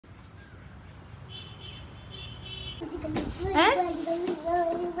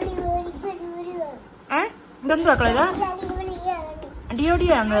ഇതെന്ത് മക്കളെ ഇതാ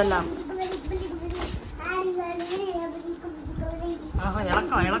അടിയോടിയാന്നതെല്ലാം. ആഹോ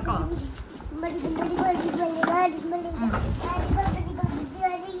ഇളക്കോ ഇളക്കോ.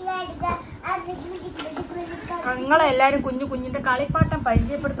 നിങ്ങളെല്ലാരും കുഞ്ഞു കുഞ്ഞിന്റെ കളിപ്പാട്ടം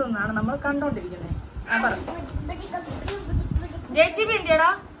പരിചയപ്പെടുത്തുന്നതാണ് നമ്മൾ കണ്ടോണ്ടിരിക്കുന്നത്. JCB എന്തിയടാ?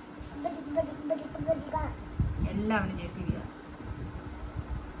 എല്ലാവരും JCB.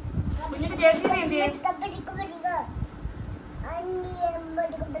 കുഞ്ഞിന്റെ JCB എന്തിയെ?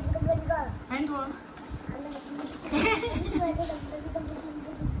 എന്തുവാ?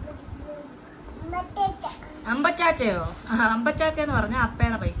 അമ്പച്ചാച്ചയോ? അമ്പച്ചാച്ച എന്ന് പറഞ്ഞ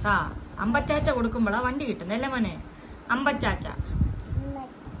അപ്പയുടെ പൈസ. അമ്പച്ചാച്ച കൊടുക്കുമ്പോഴാ വണ്ടി കിട്ടുന്നത് അല്ലേ മോനെ? അമ്പച്ചാച്ച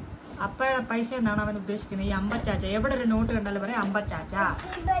അപ്പയുടെ പൈസ എന്നാണ് അവൻ ഉദ്ദേശിക്കുന്നത്. ഈ അമ്പച്ചാച്ച എവിടെ ഒരു നോട്ട് കണ്ടാലും പറയാം അമ്പച്ചാച്ച.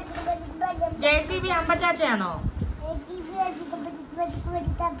 JCB അമ്പച്ചാച്ചയാണോ?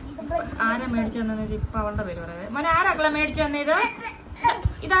 ആരാ മേടിച്ചു തന്നെന്ന് വെച്ചാൽ ഇപ്പൊ അവളുടെ പേര് പറയാ. മോനെ ആരാക്കളെ മേടിച്ചു തന്നെ?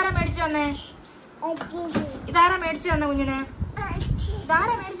 ഇതാരാ മേടിച്ചു തന്നേ? ഇതാരാ മേടിച്ചു തന്നെ കുഞ്ഞിനെ?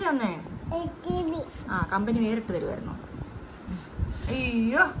 ഇതാരാ മേടിച്ചു തന്നേ? ആ കമ്പനി നേരിട്ട് തരുമായിരുന്നു.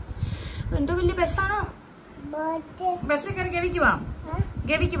 അയ്യോ എന്തോ വലിയ ബസ്സാണോ? ബസ്സിൽ കയറി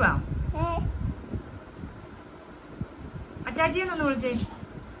ഗവിക്ക് പോവാം. അച്ചാച്ചിയെന്നൊന്ന് വിളിച്ചേ.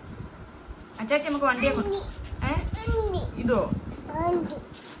 അച്ചാച്ചി നമുക്ക് വണ്ടിയെ ഇതോ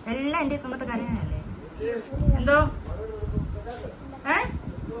എല്ലാം എന്റെ തന്നിട്ട് കരയാനല്ലേ? എന്തോ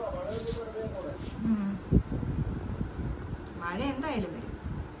മഴ എന്തായാലും വരും.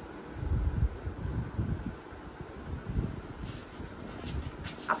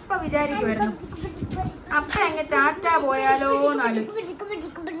 അപ്പ വിചാരിക്കുമായിരുന്നു അപ്പ അങ്ങ് ടാറ്റ പോയാലോ എന്നാല്.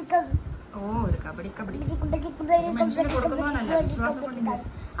 ഓ ഒരു കബഡി മനുഷ്യന് കൊടുക്കുന്നവനല്ല വിശ്വാസം കൊണ്ട്.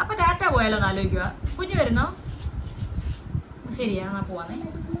 അപ്പൊ ടാറ്റ പോയാലോ എന്ന് ആലോചിക്കുക. കുഞ്ഞു വരുന്നോ? ശരിയാ എന്നാ പോവാന്നേ.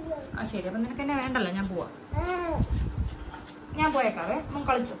 ആ ശരി അപ്പൊ നിനക്ക് എന്നെ വേണ്ടല്ലോ. ഞാൻ പോയേക്കാവേ. മോൻ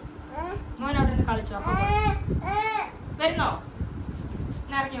കളിച്ചോ, മോൻ അവിടെ നിന്ന് കളിച്ചോ. അപ്പൊ വരുന്നോ?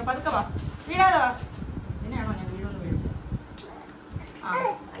 ഇറങ്ങിയോ? പതുക്കെ വാ, വീഴാതെ വാ. ഇതിനാണോ ഞാൻ വീടൊന്ന് മേടിച്ചത്? ആ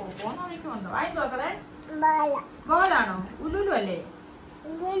പോന്ന വഴിക്ക് വന്നോ? ആയി നോക്കണേ. ബോളാണോ? ഉല്ലുലു അല്ലേ?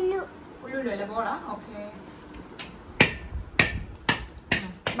 ഉല്ലുലു അല്ലേ ബോളാ? ഓക്കെ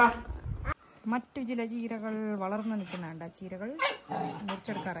വാ. മറ്റു ചില ചീരകൾ വളർന്നു നിൽക്കുന്നുണ്ട്. ആ ചീരകൾ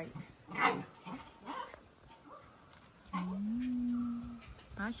മുറിച്ചെടുക്കാറായി.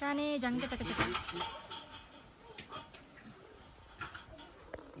 ആശാനെ ജങ്ക ചക്ക ചക്ക.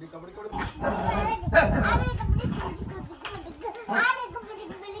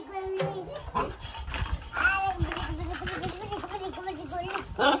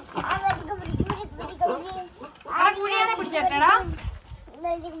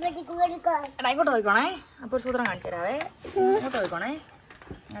 ഇങ്ങോട്ട് നോക്കണേ. അപ്പൊ ഒരു സൂത്രം കാണിച്ചു തരാവേ. ഇങ്ങോട്ട് നോക്കണേ.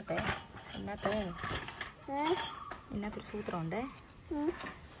 ഇന്നത്തൊരു സൂത്രം ഉണ്ടേ.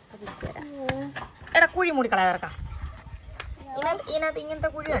 പിടിച്ചു തരാം. എടാ കുഴി മൂടിക്കളയാ ഇറക്കാം. ഇതിനകത്ത് ഇങ്ങനത്തെ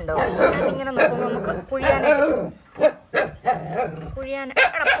കുഴി ഉണ്ടോ? ഇങ്ങനെ നോക്കുമ്പോ നമുക്ക് കുഴിയാൻ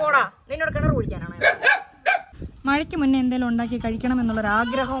എടാ പോടാ. നിന്നോട് കിണർ കുഴിക്കാനാണ്. മഴയ്ക്ക് മുന്നേ എന്തെങ്കിലും ഉണ്ടാക്കി കഴിക്കണം എന്നുള്ളൊരു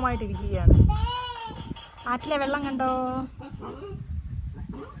ആഗ്രഹവുമായിട്ട് ഇരിക്കുകയാണ്. ആറ്റിലെ വെള്ളം കണ്ടോ?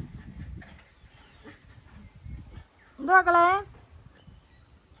 എന്തോ മക്കളെ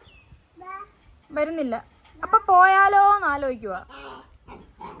വരുന്നില്ല. അപ്പൊ പോയാലോ എന്ന് ആലോചിക്കുക.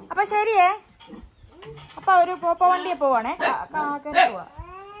 അപ്പൊ ശരിയേ. അപ്പൊ ഒരു പോപ്പ വണ്ടിയെ പോവാണേ. പോവാ.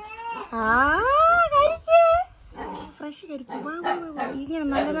 ഫ്രഷ് കരിക്കും. ഇങ്ങനെ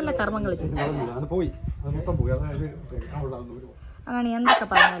നല്ല നല്ല കർമ്മങ്ങൾ ചെയ്യും. അങ്ങനെ എന്തൊക്കെ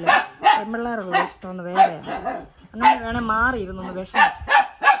പറഞ്ഞാലും പെൺപിള്ളേരുള്ള ഇഷ്ടമൊന്ന് വേറെയാണ്. അങ്ങനെ വേണേ മാറിയിരുന്നൊന്ന് വിഷമിച്ചു.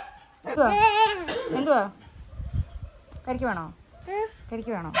 എന്തുവാ? കരിക്ക്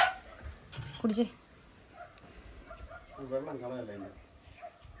വേണോ? കുടിച്ചേ.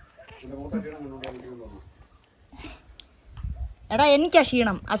 എടാ എനിക്കാ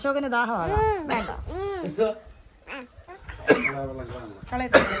ക്ഷീണം. അശോകന് ദാഹമാണ്. വേണ്ട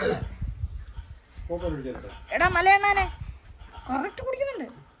എടാ മലയണ്ണാനെ കറക്റ്റ് കുടിക്കുന്നുണ്ട്.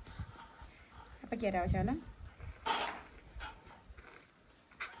 അപ്പക്ക് തരാവശ്യം.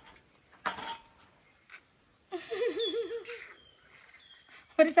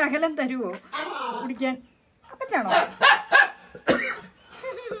 ഒരു ശകലം തരുവോ കുടിക്കാൻ? അപ്പച്ചാണോ?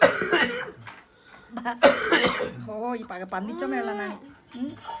 ഓ ഈ പന്നിച്ചോമയുള്ളതാണ്.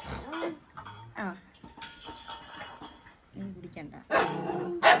 ആ നീ കുടിക്കണ്ട.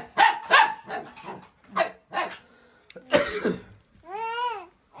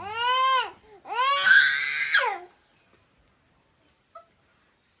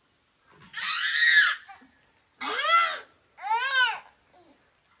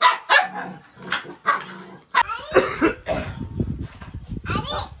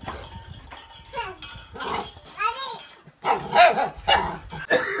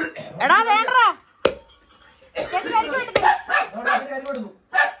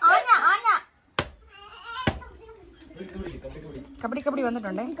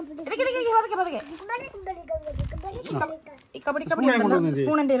 വന്നിട്ടുണ്ടേ. ഈ കബഡി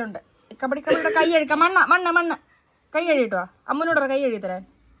സ്പൂൺ എൻ്റെ കയ്യിലുണ്ട്. കബഡിയുടെ കൈ കഴുകാം. മണ്ണ് കൈ കഴുകിട്ടോ. അമ്മനോട് കൈ കഴുകി തരാൻ.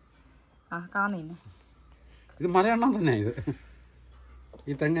 ആ കാന്നീന്നെ ഇത് മലയെണ്ണം തന്നെ. ഇത്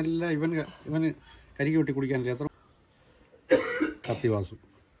ഈ തെങ്ങെല്ലാം ഇവന് കരിക്ക് വെട്ടി കുടിക്കാനില്ല. എത്ര കത്തിവാസു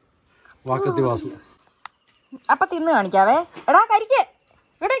വാക്കത്തിവാസു. അപ്പൊ തിന്ന് കാണിക്കാവേ. എടാ കരിക്ക്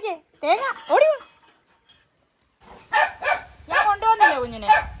ഇവിടേക്ക് തേങ്ങ ഓടി. ഞാൻ കൊണ്ടുവന്നില്ലേ കുഞ്ഞിനെ?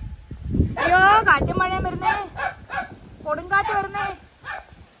 അയ്യോ കാറ്റും മഴയും വരുന്നേ, കൊടുങ്കാറ്റ് വരുന്നേ.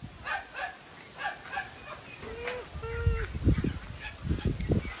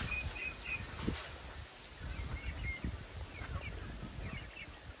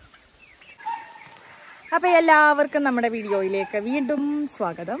 അപ്പൊ എല്ലാവർക്കും നമ്മുടെ വീഡിയോയിലേക്ക് വീണ്ടും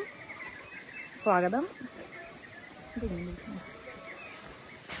സ്വാഗതം.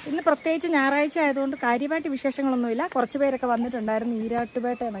 ഇന്ന് പ്രത്യേകിച്ച് ഞായറാഴ്ച ആയതുകൊണ്ട് കാര്യമായിട്ട് വിശേഷങ്ങളൊന്നുമില്ല. കുറച്ച് പേരൊക്കെ വന്നിട്ടുണ്ടായിരുന്നു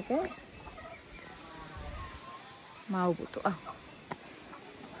ഈരാട്ടുപേട്ട എന്നൊക്കെ. മാവ് പൂത്തു.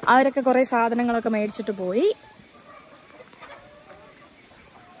 അവരൊക്കെ കുറേ സാധനങ്ങളൊക്കെ മേടിച്ചിട്ട് പോയി.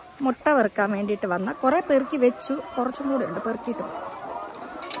 മുട്ട പെറുക്കാൻ വേണ്ടിയിട്ട് വന്ന കുറേ പെറുക്കി വെച്ചു. കുറച്ചും കൂടെ ഉണ്ട് പെറുക്കിയിട്ട്.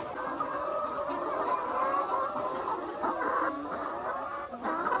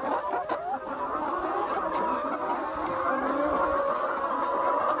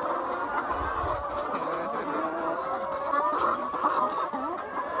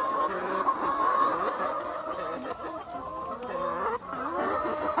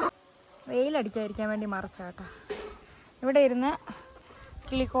 വെയിലടിക്കാതിരിക്കാൻ വേണ്ടി മറച്ചാട്ടാ. ഇവിടെ ഇരുന്ന്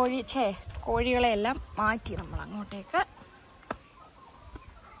കോഴികളെയെല്ലാം മാറ്റി നമ്മൾ അങ്ങോട്ടേക്ക്.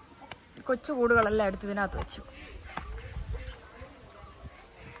 കൊച്ചു കൂടുകളെല്ലാം എടുത്ത് ഇതിനകത്ത് വെച്ചു.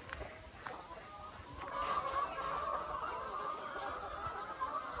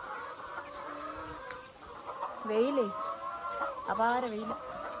 വെയിലേ അപാര വെയില്.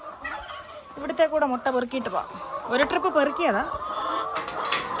 ഇവിടുത്തെ കൂടെ മുട്ട പെറുക്കിയിട്ട് പോവാം. ഒരു ട്രിപ്പ് പെറുക്കിയതാ.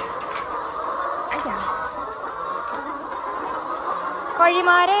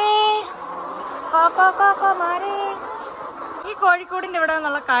 കോഴിമാരേ കോമാരേ. ഈ കോഴിക്കോടിന്റെ ഇവിടെ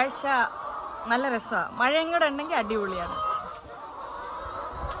നിന്നുള്ള കാഴ്ച നല്ല രസമാണ്. മഴയും കൂടെ ഉണ്ടെങ്കിൽ അടിപൊളിയാണ്.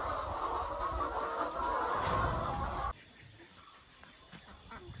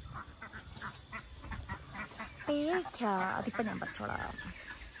 അതിപ്പോ ഞാൻ പറിച്ചോളാം.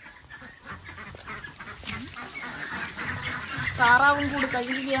 താറാവും കൂട്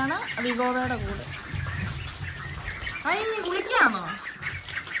കഴുകുകയാണ്. വിഗോവയുടെ കൂട്. കുളിക്കാമോ?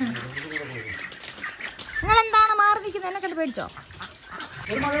 നിങ്ങൾ എന്താണ് മാറി നിൽക്കുന്നത്? എന്നെ കണ്ട് പേടിച്ചോ?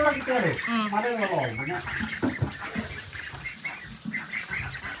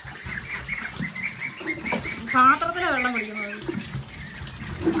 പാത്രത്തിലെ വെള്ളം കുടിക്കുന്നത്.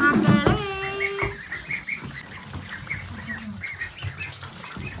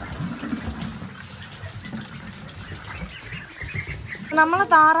 നമ്മളെ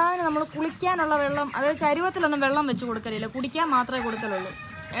താറാവിന് നമ്മൾ കുളിക്കാനുള്ള വെള്ളം, അതായത് ചരുവത്തിലൊന്നും വെള്ളം വെച്ച് കൊടുക്കലില്ല. കുടിക്കാൻ മാത്രമേ കൊടുക്കലുള്ളൂ.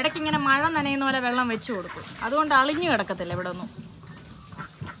 ഇടയ്ക്ക് ഇങ്ങനെ മഴ നനയുന്ന പോലെ വെള്ളം വെച്ച് കൊടുക്കും. അതുകൊണ്ട് അളിഞ്ഞു കിടക്കത്തില്ല ഇവിടെ ഒന്നും.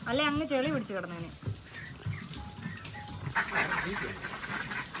 അല്ലെ അങ്ങ് ചെളി പിടിച്ച് കിടന്നേനെ.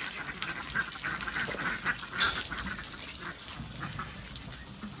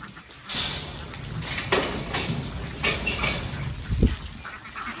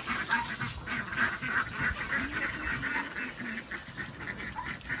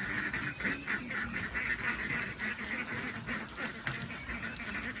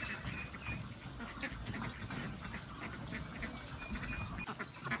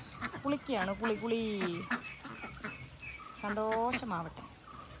 കുളിക്കുകയാണ്. കുളി സന്തോഷമാവട്ടെ.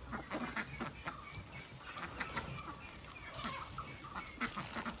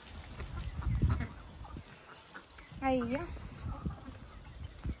 അയ്യ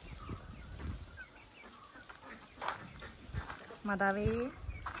മതാവേ.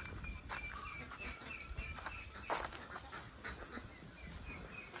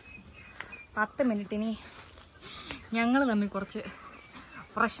 പത്ത് മിനിറ്റിനി ഞങ്ങൾ തമ്മിൽ കുറച്ച്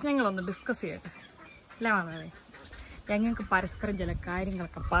പ്രശ്നങ്ങളൊന്ന് ഡിസ്കസ് ചെയ്യട്ടെ. അല്ല വന്നതേ, ഞങ്ങൾക്ക് പരസ്പരം ചില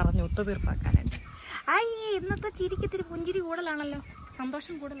കാര്യങ്ങളൊക്കെ പറഞ്ഞ് ഒത്തുതീർപ്പാക്കാനുണ്ട്. ഇന്നത്തെ ചിരിക്ക് ഇത്തിരി പുഞ്ചിരി കൂടുതലാണല്ലോ,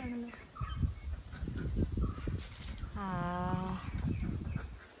 സന്തോഷം കൂടുതലാണല്ലോ.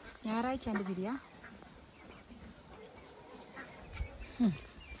 ഞായറാഴ്ച എൻ്റെ ചിരിയാ.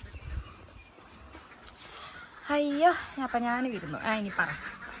 അയ്യോ അപ്പം ഞാനും ഇരുന്നു. ഇനി പറ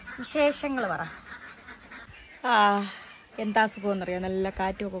വിശേഷങ്ങൾ പറ. എന്താ സുഖമെന്നറിയാം. നല്ല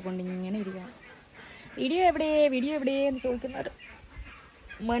കാറ്റുമൊക്കെ കൊണ്ട് ഇങ്ങനെ ഇരിക്കാം. വീഡിയോ എവിടെ എന്ന് ചോദിക്കുന്നവർ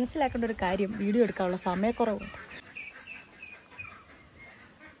മനസ്സിലാക്കേണ്ട ഒരു കാര്യം, വീഡിയോ എടുക്കാനുള്ള സമയക്കുറവുണ്ട്.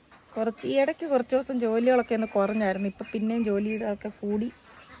 ഈ ഇടയ്ക്ക് കുറച്ച് ദിവസം ജോലികളൊക്കെ ഒന്ന് കുറഞ്ഞായിരുന്നു. ഇപ്പം പിന്നെയും ജോലിയുടെ ഒക്കെ കൂടി.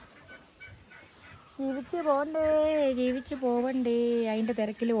 ജീവിച്ച് പോവണ്ടേ അതിൻ്റെ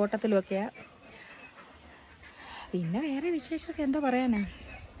തിരക്കിലും ഓട്ടത്തിലും ഒക്കെയാ. പിന്നെ വേറെ വിശേഷമൊക്കെ എന്താ പറയാനാ.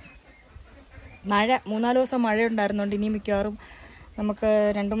 മഴ 3-4 ദിവസം മഴ ഉണ്ടായിരുന്നുണ്ട്. ഇനി മിക്കവാറും നമുക്ക്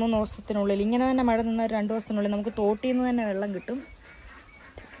 2-3 ദിവസത്തിനുള്ളിൽ ഇങ്ങനെ തന്നെ മഴ നിന്ന 2 ദിവസത്തിനുള്ളിൽ നമുക്ക് തോട്ടിൽ നിന്ന് തന്നെ വെള്ളം കിട്ടും.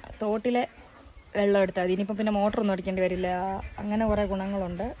 തോട്ടിലെ വെള്ളം എടുത്താൽ മതി. ഇനിയിപ്പം പിന്നെ മോട്ടറൊന്നും അടിക്കേണ്ടി വരില്ല. അങ്ങനെ കുറേ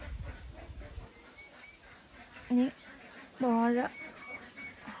ഗുണങ്ങളുണ്ട്. ഇനി വാഴ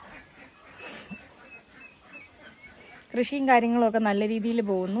കൃഷിയും കാര്യങ്ങളൊക്കെ നല്ല രീതിയിൽ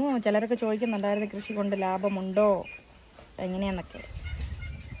പോകുന്നു. ചിലരൊക്കെ ചോദിക്കുന്നുണ്ടായിരുന്നു കൃഷി കൊണ്ട് ലാഭമുണ്ടോ എങ്ങനെയാന്നൊക്കെ.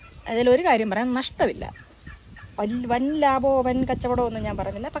 അതിലൊരു കാര്യം പറയാം, നഷ്ടമില്ല. വൻ ലാഭമോ വൻ കച്ചവടമോ ഒന്നും ഞാൻ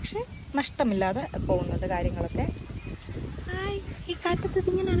പറഞ്ഞില്ല, പക്ഷേ നഷ്ടമില്ലാതെ പോകുന്നുണ്ട് കാര്യങ്ങളൊക്കെ. ഈ കാറ്റത്ത്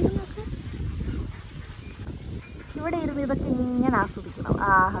ഇങ്ങനെ നടക്കുന്നൊക്കെ ഇവിടെ ഇരുന്ന് ഇതൊക്കെ ഇങ്ങനെ ആസ്വദിക്കണം.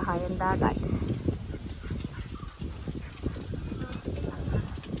 ആഹാ എന്താ കാറ്റ്.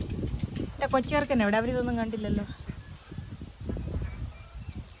 എൻ്റെ കൊച്ചുകാർക്കെന്നെ ഇവിടെ അവരിതൊന്നും കണ്ടില്ലല്ലോ.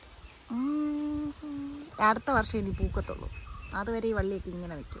 അടുത്ത വർഷം ഇനി പൂക്കത്തുള്ളൂ. അതുവരെ ഈ വള്ളിയൊക്കെ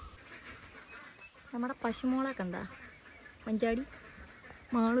ഇങ്ങനെ വയ്ക്കും. നമ്മുടെ പശുമോളെ കണ്ട മഞ്ചാടി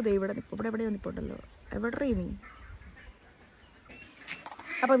മാള് ദേ ഇവിടെ നിൽക്കും. ഇവിടെ നിൽപ്പുണ്ടല്ലോ. എവിടെ നീ?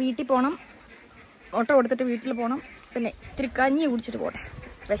 അപ്പോൾ വീട്ടിൽ പോകണം. ഓട്ടോ കൊടുത്തിട്ട് വീട്ടിൽ പോകണം. പിന്നെ ഇത്തിരി കഞ്ഞി കുടിച്ചിട്ട് പോട്ടെ,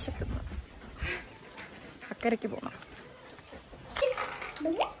 വിശക്കുന്നു. അക്കരയ്ക്ക് പോകണം.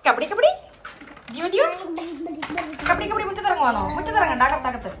 കബഡി കബഡി കബഡി കബഡി മുറ്റത്തിറങ്ങുവാണോ? മുറ്റത്തിറങ്ങണ്ട,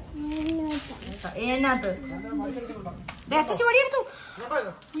 അകത്തകത്ത് ഏനാത്ത് അച്ചി വടി എടുത്തു.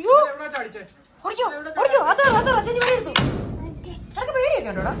 അയ്യോ ഓടിക്കോ ഓടിക്കോ. അത് അച്ചാച്ചി വടി എടുത്തു. അതൊക്കെ പേടിയൊക്കെ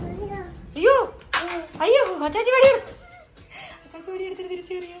ഉണ്ടോടാ? അയ്യോ അയ്യോ അച്ചാച്ചി വടി എടുത്തു. അച്ചാച്ചി വടി എടുത്തിട്ട്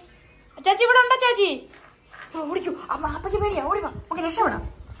തിരിച്ചു കയറിയ അച്ചാച്ചി ഇവിടെ ഉണ്ടോ? അച്ചാച്ചി ഓടിക്കൂ. അപ്പയ്ക്ക് പേടിയാ. ഓടിവാ, നമുക്ക് രക്ഷപ്പെടാം.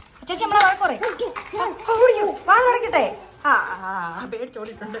 അച്ചാച്ചി നമ്മളെ വഴക്കുറേ. ഓടിക്കൂ, വാതിലടക്കട്ടെ.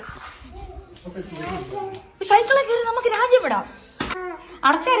 പേടിച്ചോടിട്ടുണ്ട്. സൈക്കിളിൽ കയറി നമുക്ക് രാജ്യം വിടാം.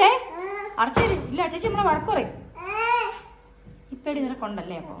 അടച്ചേരേ ഇല്ല. അച്ചാച്ചി നമ്മളെ വഴക്കുറേ. ഇപ്പേടി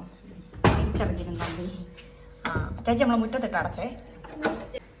നിനക്കൊണ്ടല്ലേ? അപ്പൊ തിരിച്ചറിഞ്ഞിരുന്നേ. അച്ചാച്ചി നമ്മളെ മുറ്റത്തിട്ട് അടച്ചേ.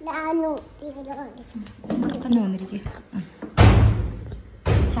 ഇവിടെ തന്നെ വന്നിരിക്കേ.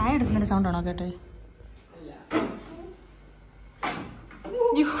 ചായ എടുക്കുന്നതിന്റെ സൗണ്ട് ആണോ കേട്ടെ?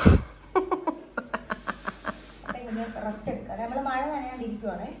 റെസ്റ്റ് എടുക്കാം. നമ്മള് മഴ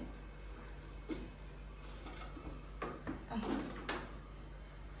നനയാണ്ടിരിക്കുവാണേ.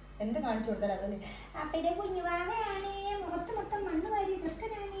 എന്ത് കാണിച്ചു കൊടുത്താലും അതല്ലേ അപ്പയുടെ കുഞ്ഞുവാവയാണേ, മുഖത്ത് മൊത്തം മണ്ണ് വാരി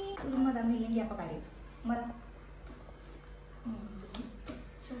ചെറുക്കനാണേ. ഉമ്മ തന്നില്ലെങ്കിൽ അപ്പൊ കാര്യം ഉമ്മ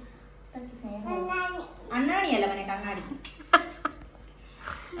അണ്ണാണിയല്ല മനെ, കണ്ണാടി.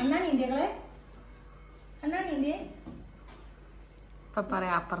 അണ്ണാണി ഇന്ത്യകളെ, അണ്ണാണി ഇന്ത്യ ഇപ്പൊ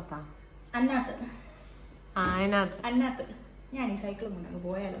പറയാ അപ്പുറത്താ അന്നാത്ത് അന്നാത്ത്. ഞാൻ ഈ സൈക്കിളും കൊണ്ട് അങ്ങ്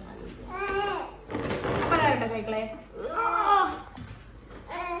പോയാലോ പറയാറുണ്ടോ സൈക്കിളെ?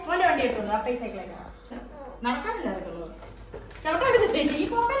 മോന്റെ വണ്ടി എടുത്തുള്ളൂ. അപ്പ ഈ സൈക്കിളൊക്കെ നടക്കാനല്ലേ അറിയത്തുള്ളൂ, ചവിട്ടാറിയത്തില്ലേ? ഈ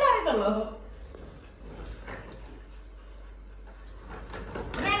പോക്കല്ലേ അറിയത്തുള്ളൂ.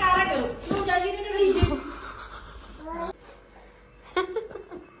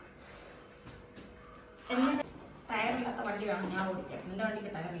 ടയറില്ലാത്ത വണ്ടി വേണം ഞാൻ ഓടിക്കാം. എന്റെ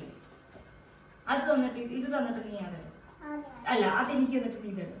വണ്ടിക്ക് ടയറില്ല. അത് തന്നിട്ട് ഇത് തന്നിട്ട് നീ അതെ അല്ല അതെനിക്ക് തന്നിട്ട് നീ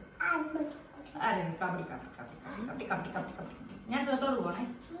ഇതെടു. അതെ കബഡി കബഡി കബഡി കബഡി കബഡി കബഡി കബഡി. ഞാൻ സ്ഥലത്തോട് പോകണേ.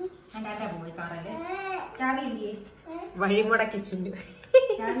 ഞാൻ ടാറ്റാ പോയി കാറല്ലേ. ചാവി എന്തിയേ? വഴിമുടക്കി ചിന്തു.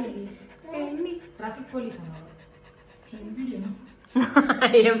 ചാവി എന്തിയേ? ട്രാഫിക് പോലീസ് ആണോ?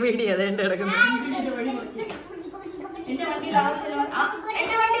 അതെന്റെ കിടക്കുന്നു. എന്റെ വണ്ടിയിൽ ആവശ്യമില്ല.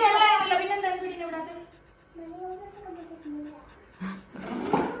 എന്റെ വണ്ടി വെള്ളമാണല്ലോ, പിന്നെന്താ എംപിടിനെ വിടാത്തെ?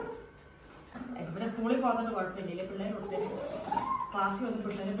 ഇവിടെ സ്കൂളിൽ പോകുന്നത് കുഴപ്പമില്ല. പിള്ളേർ കൊടുത്തിട്ട് ക്ലാസ്സിൽ വന്ന്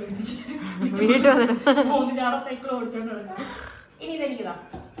പിള്ളേരെ പേടിപ്പിച്ചിട്ട് മൂന്ന് ചാട സൈക്കിൾ ഓടിച്ചോണ്ട് കിടക്കും. ഇനി ഇതെനിക്കതാ,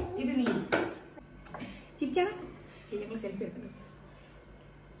 ഇത് നീ ചിരിച്ചാണ്. സെൽഫി എടുക്കുന്നത്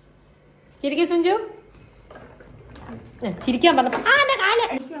ചിരിക്കും സുഞ്ചു. ചിരിക്കാൻ പറഞ്ഞപ്പോ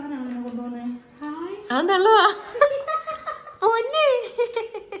കൊണ്ടുപോകുന്നേ. തള്ളുവാ പൊന്നെ.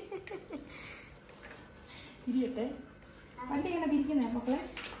 തിരിയട്ടെ വണ്ടി ഇങ്ങനെ തിരിക്കുന്നേ മക്കളെ.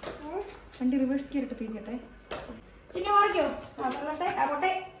 വണ്ടി റിവേഴ്സ് കയറിട്ട് തിരിയട്ടെ. ചിന്ന മാറിക്കോ. തള്ളട്ടെ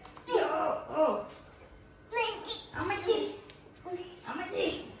ആവട്ടെ. അമ്മച്ചി അമ്മച്ചി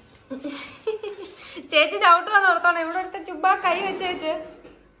ചേച്ചി ചവിട്ടുവാന്ന് ഓർത്തോണം. ഇവിടെ അടുത്ത് ചുമ്മാ കൈ വെച്ച് വെച്ച്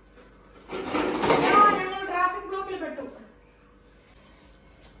ഞങ്ങൾ ട്രാഫിക് ബ്ലോക്കിൽ പെട്ടു.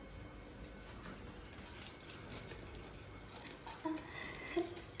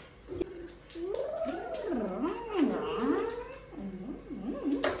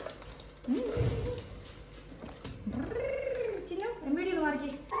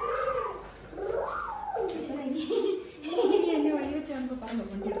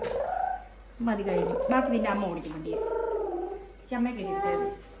 മതി കഴിഞ്ഞു. ബാക്കി നിന്റെ അമ്മ ഓടിക്കും വണ്ടിയെ. ചമ്മയൊക്കെ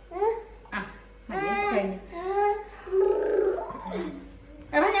ഇരുത്തായിരുന്നു. ആ മതി കഴിഞ്ഞു.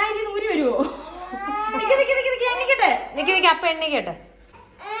 എടാ ഞാൻ ഇതിന് ഊരി വരുവോ? എണ്ണിക്കട്ടെ. നിക്ക് അപ്പ എണ്ണിക്കട്ടെ.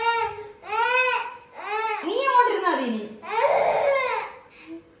 നീ അങ്ങോട്ടിരുന്നാ മതി. ഇനി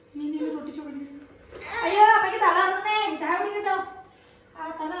അയ്യോ അപ്പക്ക് തല ഇറങ്ങണേ. ചായ കുടിക്കട്ടോ.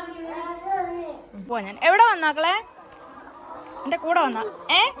 തല ഇറങ്ങി പോ. ഞാൻ എവിടെ വന്നാക്കളെ? എന്റെ കൂടെ വന്നാ?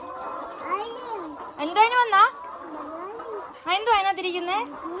 എന്തോന് വന്നാ? എന്തോ അതിനകത്തിരിക്കുന്നേ?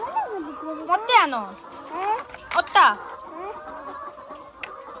 ഒറ്റയാന്നോ? ഒത്ത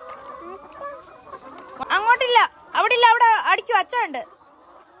അങ്ങോട്ടില്ല, അവിടെ ഇല്ല, അവിടെ അടിക്കും. അച്ഛനുണ്ട്.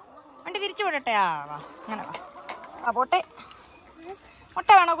 വണ്ടി തിരിച്ചു വിടട്ടെ. ആ വാ, അങ്ങനെ വാ. ആ പോട്ടെ. മുട്ട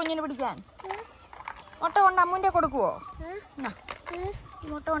വേണോ കുഞ്ഞിന് പിടിക്കാൻ? മുട്ട കൊണ്ട് അമ്മൂന്റെ കൊടുക്കുവോ?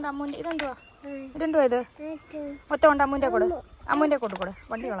 മുട്ട കൊണ്ട് അമ്മൂന്റെ. ഇതെന്തുവാ ഇത്? മുട്ട കൊണ്ട് അമ്മൂന്റെ കൊടു. അമ്മൂന്റെ കൊടുക്കൂടെ.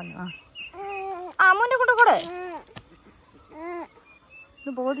 വണ്ടി കളഞ്ഞു. ആ അമ്മൂന്റെ കൊടുക്കൂടെ.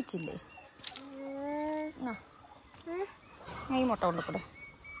 ഇത് ബോധിച്ചില്ലേ? ഞാൻ ഈ മുട്ട കൊണ്ടുകൂടെ.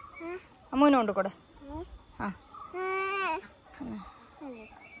 അമ്മൂനെ കൊണ്ടുകൂടെ. ആ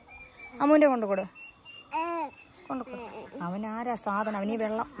അമ്മൂന്റെ കൊണ്ടുകൂടെ. കൊണ്ടുകൂടെ. അവനാരാ സാധനം? അവന് ഈ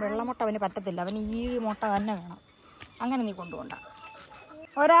വെള്ളമുട്ട അവന് പറ്റത്തില്ല. അവന് ഈ മുട്ട തന്നെ വേണം. അങ്ങനെ നീ കൊണ്ടുപോണ്ട.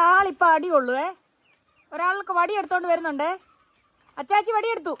 ഒരാളിപ്പോൾ അടിയുള്ളൂ. ഒരാൾക്ക് വടി എടുത്തോണ്ട് വരുന്നുണ്ടേ. അച്ചാച്ചി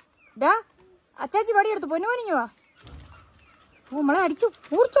വടിയെടുത്തു. ഡാ അച്ചാച്ചി വടിയെടുത്തു. പൊന്നുപോനിങ്ങുവാ. നമ്മളെ അടിക്കൂ.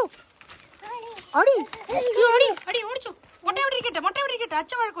 ഓടിച്ചോ. അടി അടി അടി ഓടിച്ചോ. മുട്ട എവിടെ ഇരിക്കട്ടെ. മുട്ട എവിടെ ഇരിക്കട്ടെ.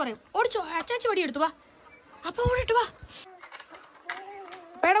 അച്ഛൻ വഴക്ക് പറയും. ഓടിച്ചോ. അച്ചാച്ചി വടിയെടുത്തു. വാ അപ്പൊ ഓടിട്ട് വാ.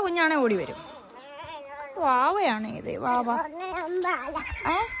 പേട കുഞ്ഞാണെ ഓടി വരും. വാവയാണ് ഇത്. വാവ.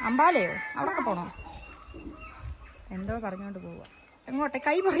 അമ്പാലയോ? അവിടൊക്കെ പോണോ? എന്തോ പറഞ്ഞോണ്ട് പോവാ. എങ്ങോട്ടെ?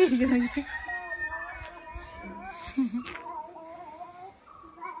 കൈ പുറകിരിക്കുന്നു.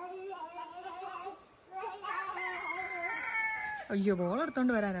 അയ്യോ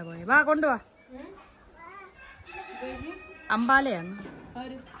ബോളെടുത്തോണ്ട് വരാനാ പോയെ. വാ കൊണ്ടുവാ. അമ്പാലയാണ്.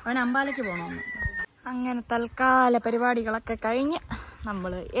 അവൻ അമ്പാലയ്ക്ക് പോണോന്ന്. അങ്ങനെ തൽക്കാല പരിപാടികളൊക്കെ കഴിഞ്ഞ്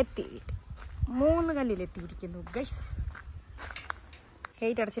നമ്മൾ എത്തി. 3 കല്ലിലെത്തിയിരിക്കുന്നു ഗൈസ്.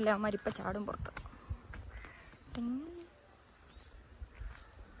 ഗേറ്റ് അടച്ചില്ല. അവന്മാർ ഇപ്പം ചാടും പുറത്ത്.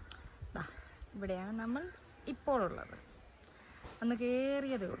 ഇവിടെയാണ് നമ്മൾ ഇപ്പോഴുള്ളത്. ഒന്ന്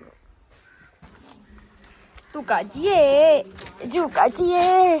കേറിയതേ ഉള്ളൂ.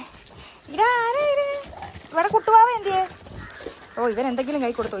 ഇവിടെ കുട്ടുവാവ എന്തിയേ? ഓ ഇവൻ എന്തെങ്കിലും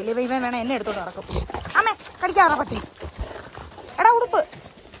കൈ കൊടുത്തു. ഇല്ല ഇവൻ വേണം എന്നെ എടുത്തോണ്ട് നടക്കും. അമ്മേ കടിക്കാറ പട്ടി. എടാ ഉടുപ്പ്.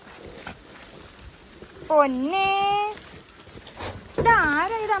 പൊന്നേ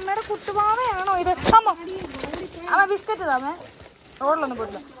ഇതാരാ? ഇത് അമ്മയുടെ കുട്ടുവാവയാണോ ഇത്? അമ്മ ബിസ്ക്കറ്റ് താമേ. റോഡിലൊന്നും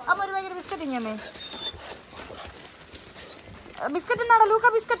പോയില്ല. അമ്മ ഒരു ഭയങ്കര ബിസ്ക്കറ്റ് ഇങ്ങനെ. ബിസ്ക്കറ്റ് എന്നാടോ? ലൂക്ക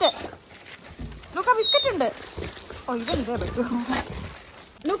ബിസ്ക്കറ്റ്. ലൂക്ക ബിസ്ക്കറ്റ് ഉണ്ട്. ഓ ഇതെന്തേ പറ്റൂ.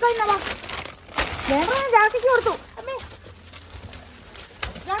 ലൂക്ക ഇന്നവാ. വേണ്ട ഞാൻ ജാക്കിക്ക് കൊടുത്തു. അമ്മേ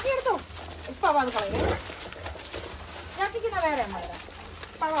ജാക്കി എടുത്തു. ഇപ്പൊ അത് കളയും. ജാക്കിക്ക് എന്നാ വേറെ അമ്മ തരാം.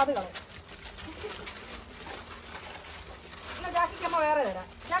 അപ്പൊ അത് കളയും. എന്നാ ജാക്കിക്ക് അമ്മ വേറെ തരാം.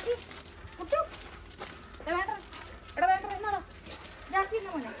 ജാക്കി കുട്ടു വേണ്ട. എടാ വേണ്ട എന്നാണോ? ജാക്കി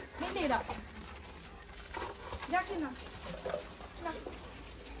എന്നാ മോനെ നിന്റെ ഇതാ. ജാക്കി എന്നാ.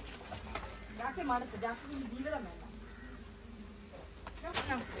 ജാക്കി മടുത്ത്. ജാക്കിക്ക് ജീവിതം വേണ്ട.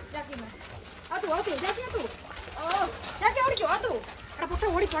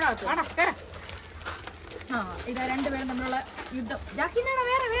 ഇതാ രണ്ടുപേരും തമ്മിലുള്ള യുദ്ധം. ജാക്കിന്നാണോ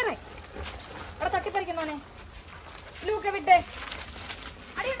വേറെ വേറെ? അവിടെ തട്ടിപ്പറിക്കുന്നോനെ. ലൂക്ക വിട്ടേ.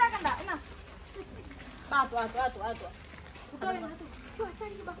 അടി ഉണ്ടാക്കണ്ട. എന്നാ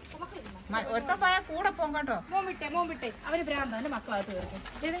കൂടെ പോകാം കേട്ടോ. മോൻ വിട്ടേ. അവന് ഭ്രാന്ത. അവന്റെ മക്കളകത്ത്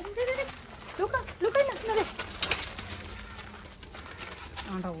കയറിക്കും. ലൂക്ക ലൂക്ക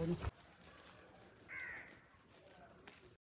ആണ്ടോ